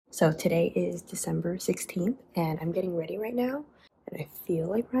So today is December 16th and I'm getting ready right now. And I feel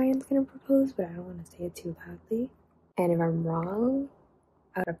like Ryan's gonna propose, but I don't want to say it too loudly. And if I'm wrong,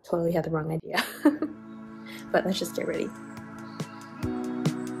 I would have totally had the wrong idea. But let's just get ready.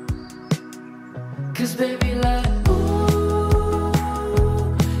 Cause baby, like, ooh,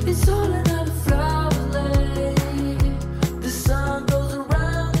 it's all another flower lay. The sun goes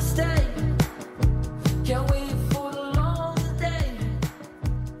around the state. Can't wait for the long day.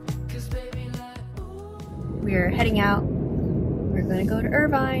 Cause baby, like, ooh. We're heading out. We're gonna go to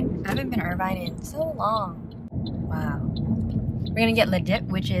Irvine. I haven't been to Irvine in so long. Wow. We're gonna get Legit,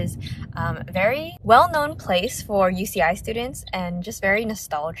 which is a very well-known place for UCI students and just very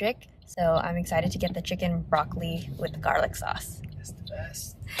nostalgic. So I'm excited to get the chicken broccoli with the garlic sauce. That's the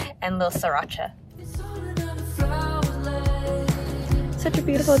best. And little sriracha. Such a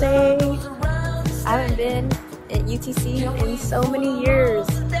beautiful day. I haven't been at UTC in so many years.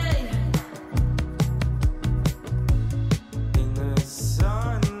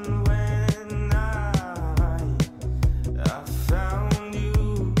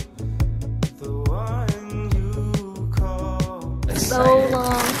 So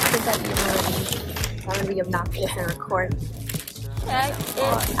long since I've been already. I'm gonna be obnoxious and record. Check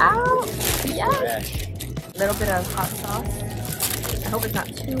it out! Yes! A little bit of hot sauce. I hope it's not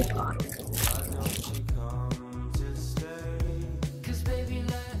too hot.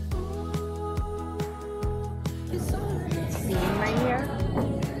 See right here?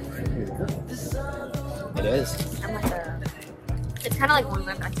 It is. I'm like it's kind of like when we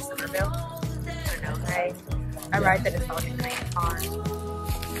went back to Somerville. I don't know, I ride the nostalgic train car.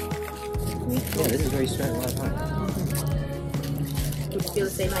 Yeah, this is where you spent a lot of time. You feel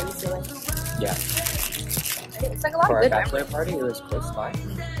the same how you feel it? Yeah. It's like a lot For of good our bachelor memories. party, it was close by.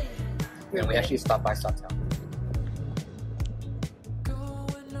 And we actually stopped by Sawtell.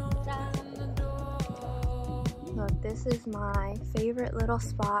 Look, this is my favorite little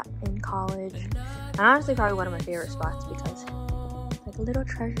spot in college. And honestly, probably one of my favorite spots because it's like a little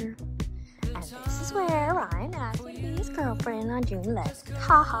treasure. And this is where Ryan asked me to be his girlfriend on June 11th.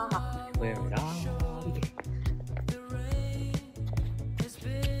 Ha ha ha. Where it all began.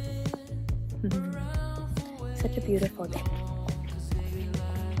 Such a beautiful day.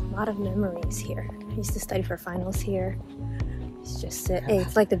 A lot of memories here. I used to study for finals here. It's just hey,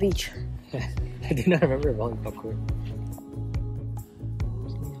 it's like the beach. I do not remember rolling popcorn.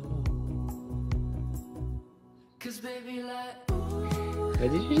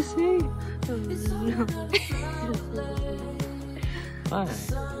 What did you just say? No. Why?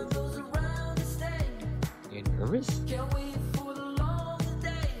 You nervous?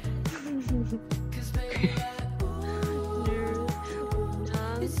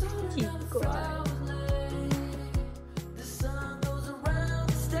 Keep quiet.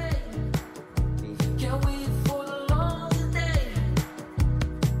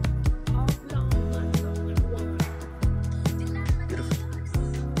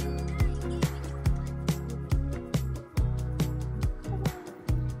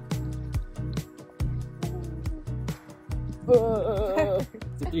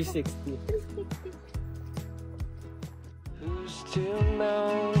 It's a 360. Who's to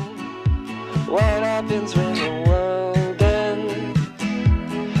know what happens when the world ends?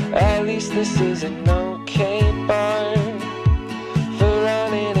 At least this is an okay bar for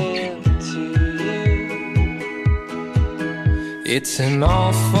running into you. It's an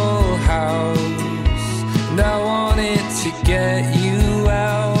awful house, and I wanted to get you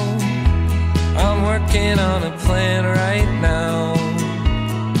out. I'm working on a plan right now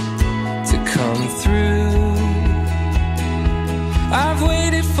to come through. I've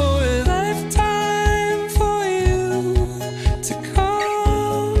waited for a lifetime for you to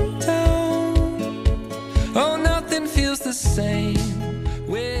calm down. Oh, nothing feels the same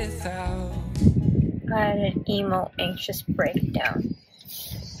without. I had an emo, anxious breakdown.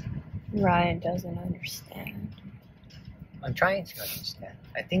 Ryan doesn't understand. I'm trying to understand.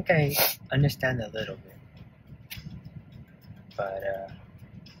 I think I understand a little bit. But,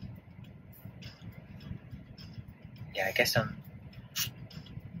 yeah, I guess I'm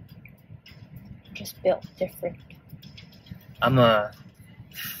Just built different. I'm a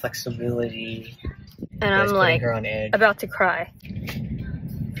flexibility. And I'm like her on edge. about to cry.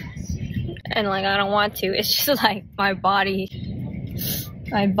 And like I don't want to. It's just like my body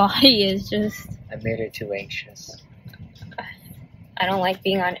is just I made her too anxious. I don't like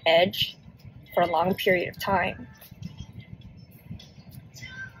being on edge for a long period of time.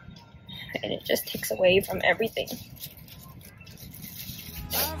 And it just takes away from everything.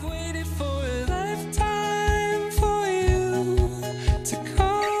 I've waited for a lifetime for you to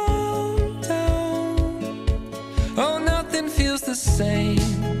call the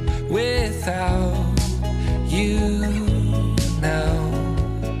same without you now.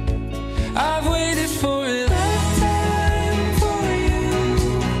 I've waited for a lifetime for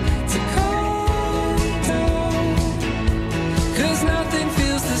you to calm down, 'cause nothing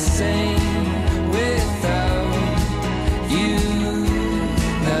feels the same without you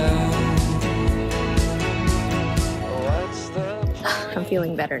now. What's the point? I'm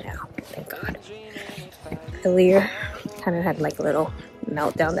feeling better now, thank God. Earlier, kind of had like a little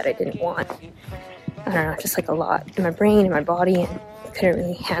meltdown that I didn't want. I don't know, just like a lot in my brain, in my body, and couldn't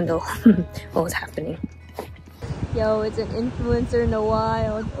really handle what was happening. Yo, it's an influencer in the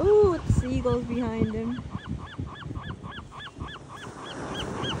wild. Ooh, with the seagulls behind him.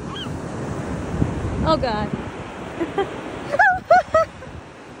 Oh God.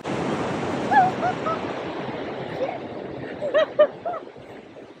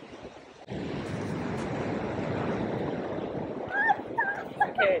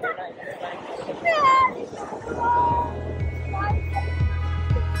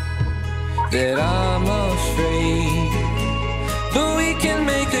 That I'm afraid, but we can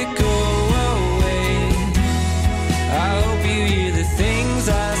make it go away. I hope you hear the things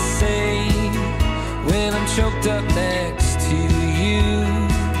I say when I'm choked up next to you.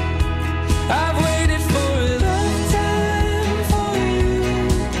 I've waited for a lifetime for you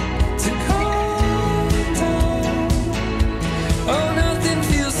to calm down. Oh, nothing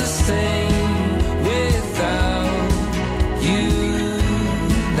feels the same without you.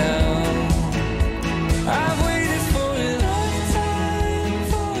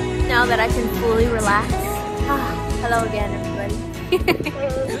 Now that I can fully relax. Hello again, everybody.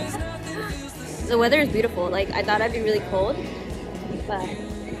 The weather is beautiful. Like, I thought I'd be really cold, but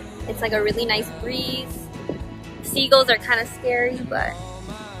it's like a really nice breeze. Seagulls are kind of scary, but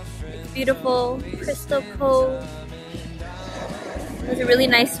it's beautiful, crystal cold. It was a really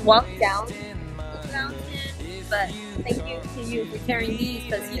nice walk down the mountain, but thank you to you for carrying these,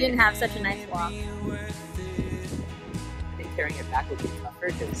 because you didn't have such a nice walk. Carrying it back would be tougher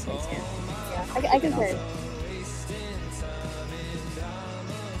because Yeah, I can carry.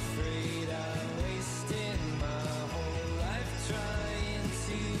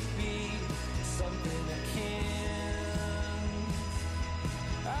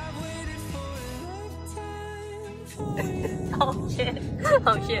 Oh shit.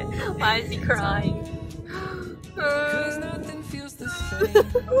 Oh shit. Why is he crying?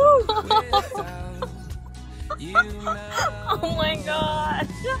 Oh my god.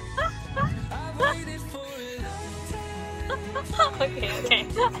 Okay.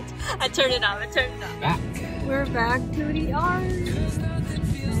 I turned it off. back. We're back to the yard.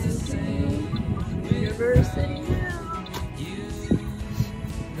 University now.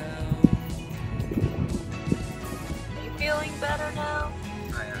 Are you feeling better now?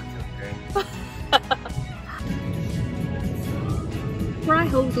 I am feeling great.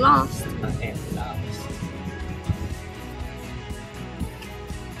 Raiho's lost. I am lost.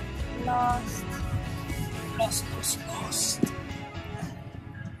 Lost.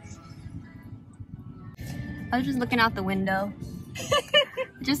 I was just looking out the window.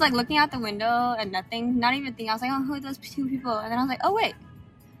 Just like looking out the window and nothing, not even thinking. I was like, oh, who are those two people? And then I was like, oh wait,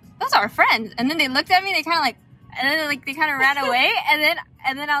 those are our friends. And then they looked at me, they kind of like, and then like they kind of ran away. And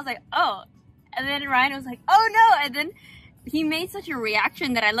then I was like, oh. And then Ryan was like, oh no. And then he made such a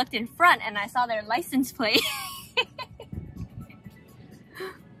reaction that I looked in front and I saw their license plate.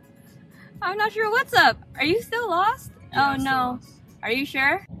 I'm not sure what's up. Are you still lost? Yeah, oh no. lost. Are you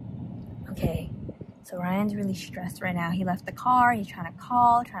sure? Okay. So Ryan's really stressed right now. He left the car. He's trying to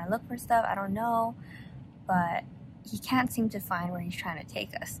call, trying to look for stuff. I don't know. But he can't seem to find where he's trying to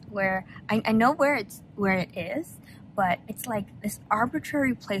take us. Where I know where it is, but it's like this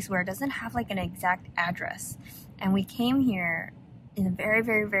arbitrary place where it doesn't have like an exact address. And we came here in the very,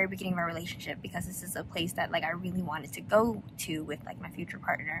 very, very beginning of our relationship because this is a place that like I really wanted to go to with like my future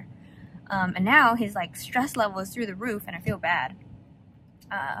partner. And now his like stress level is through the roof and I feel bad.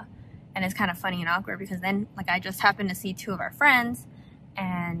 And it's kind of funny and awkward because then like I just happened to see two of our friends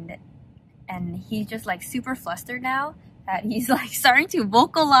and he's just like super flustered now that he's like starting to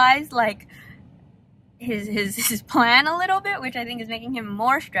vocalize like his plan a little bit, which I think is making him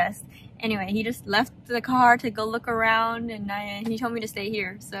more stressed. Anyway, he just left the car to go look around and he told me to stay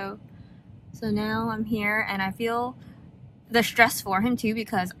here. So now I'm here and I feel the stress for him too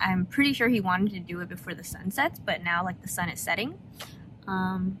because I'm pretty sure he wanted to do it before the sun sets, but now like the sun is setting.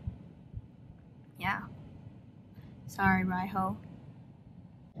 Yeah. Sorry, Raiho.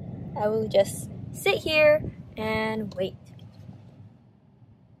 I will just sit here and wait.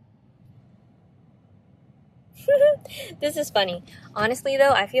 This is funny. Honestly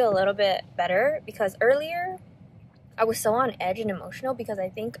though, I feel a little bit better because earlier I was so on edge and emotional because I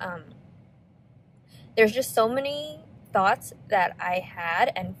think there's just so many thoughts that I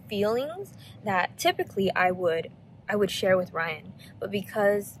had and feelings that typically I would share with Ryan, but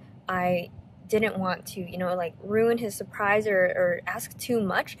because I didn't want to, you know, like ruin his surprise or ask too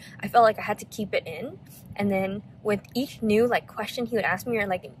much, I felt like I had to keep it in. And then with each new like question he would ask me or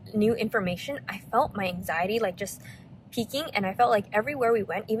like new information, I felt my anxiety like just peaking, and I felt like everywhere we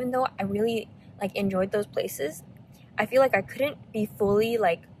went, even though I really like enjoyed those places, I feel like I couldn't be fully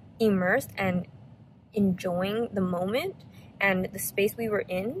like immersed and enjoying the moment and the space we were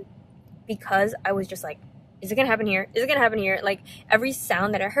in because I was just like, is it gonna happen here? Is it gonna happen here? Like every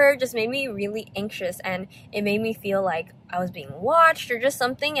sound that I heard just made me really anxious, and it made me feel like I was being watched or just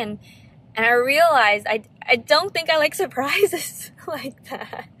something. And I realized I don't think I like surprises like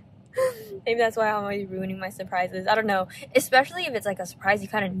that. Maybe that's why I'm always ruining my surprises. I don't know. Especially if it's like a surprise you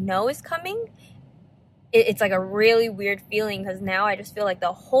kind of know is coming. It's like a really weird feeling because now I just feel like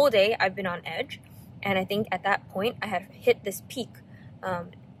the whole day I've been on edge. And I think at that point I had hit this peak.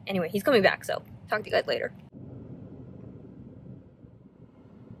 Anyway, he's coming back, so talk to you guys later.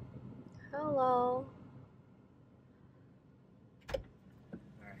 Hello.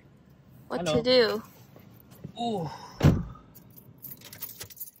 Alright. What Hello. to do? Ooh.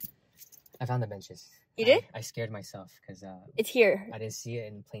 I found the benches. You did? I scared myself because It's here. I didn't see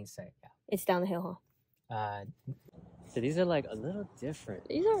it in plain sight. It's down the hill, Yeah. So these are like a little different.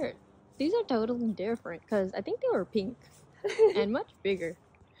 These are totally different because I think they were pink and much bigger.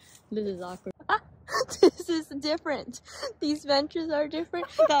 This is awkward. This is different. These benches are different.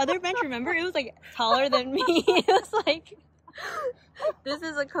 The other bench, remember, it was like taller than me. It was like, this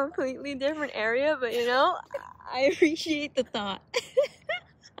is a completely different area, but you know, I appreciate the thought.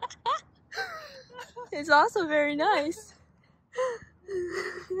 It's also very nice.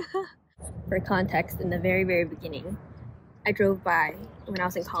 For context, in the very, very beginning, I drove by when I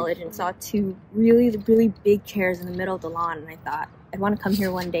was in college and saw two really, really big chairs in the middle of the lawn, and I thought I'd want to come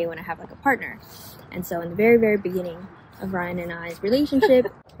here one day when I have like a partner. And so in the very, very beginning of Ryan and I's relationship,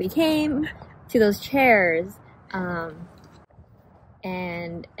 we came to those chairs,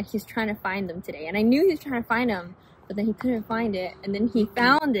 and he's trying to find them today. And I knew he was trying to find them, but then he couldn't find it, and then he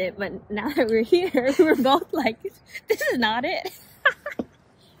found it. But now that we're here, we're both like, this is not it.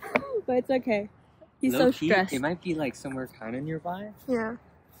 But it's okay. He's so stressed. It might be like somewhere kind of nearby. Yeah.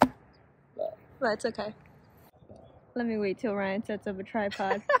 But it's okay. Let me wait till Ryan sets up a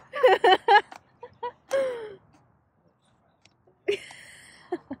tripod.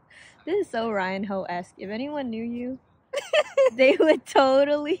 This is so Ryan Ho-esque. If anyone knew you, they would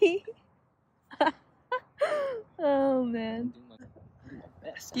totally... Oh, man.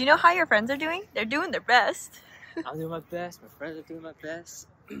 Do you know how your friends are doing? They're doing their best. I'm doing my best. My friends are doing my best.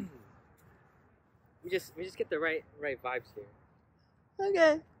 We just get the right vibes here.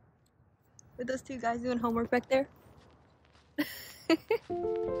 Okay. With those two guys doing homework back there.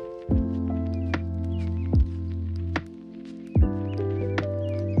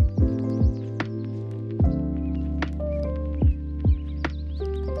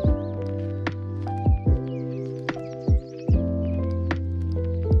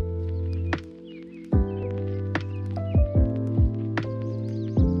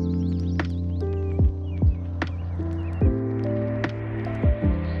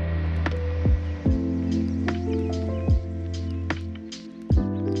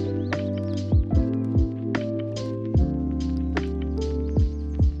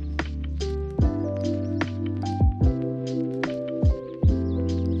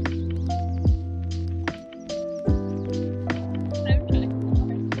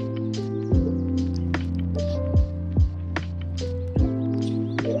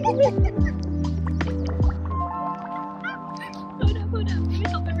 Hold up. Let me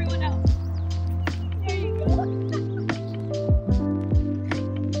help everyone out. There you go.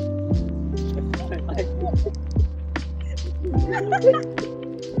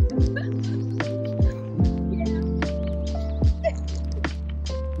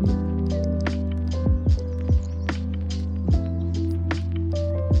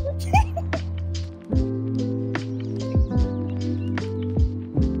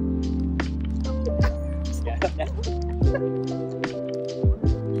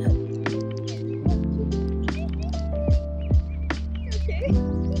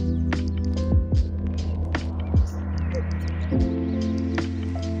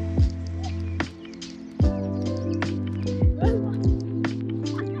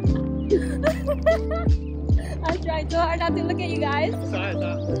 I'm trying so hard not to look at you guys. Sorry.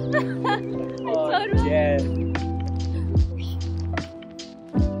 Oh, yeah.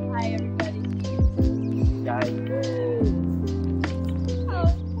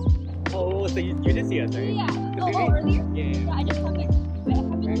 you did see us, right? Yeah. 'Cause we Oh, earlier? Yeah. Yeah, I just have like, I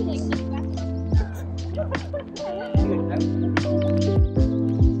have to like,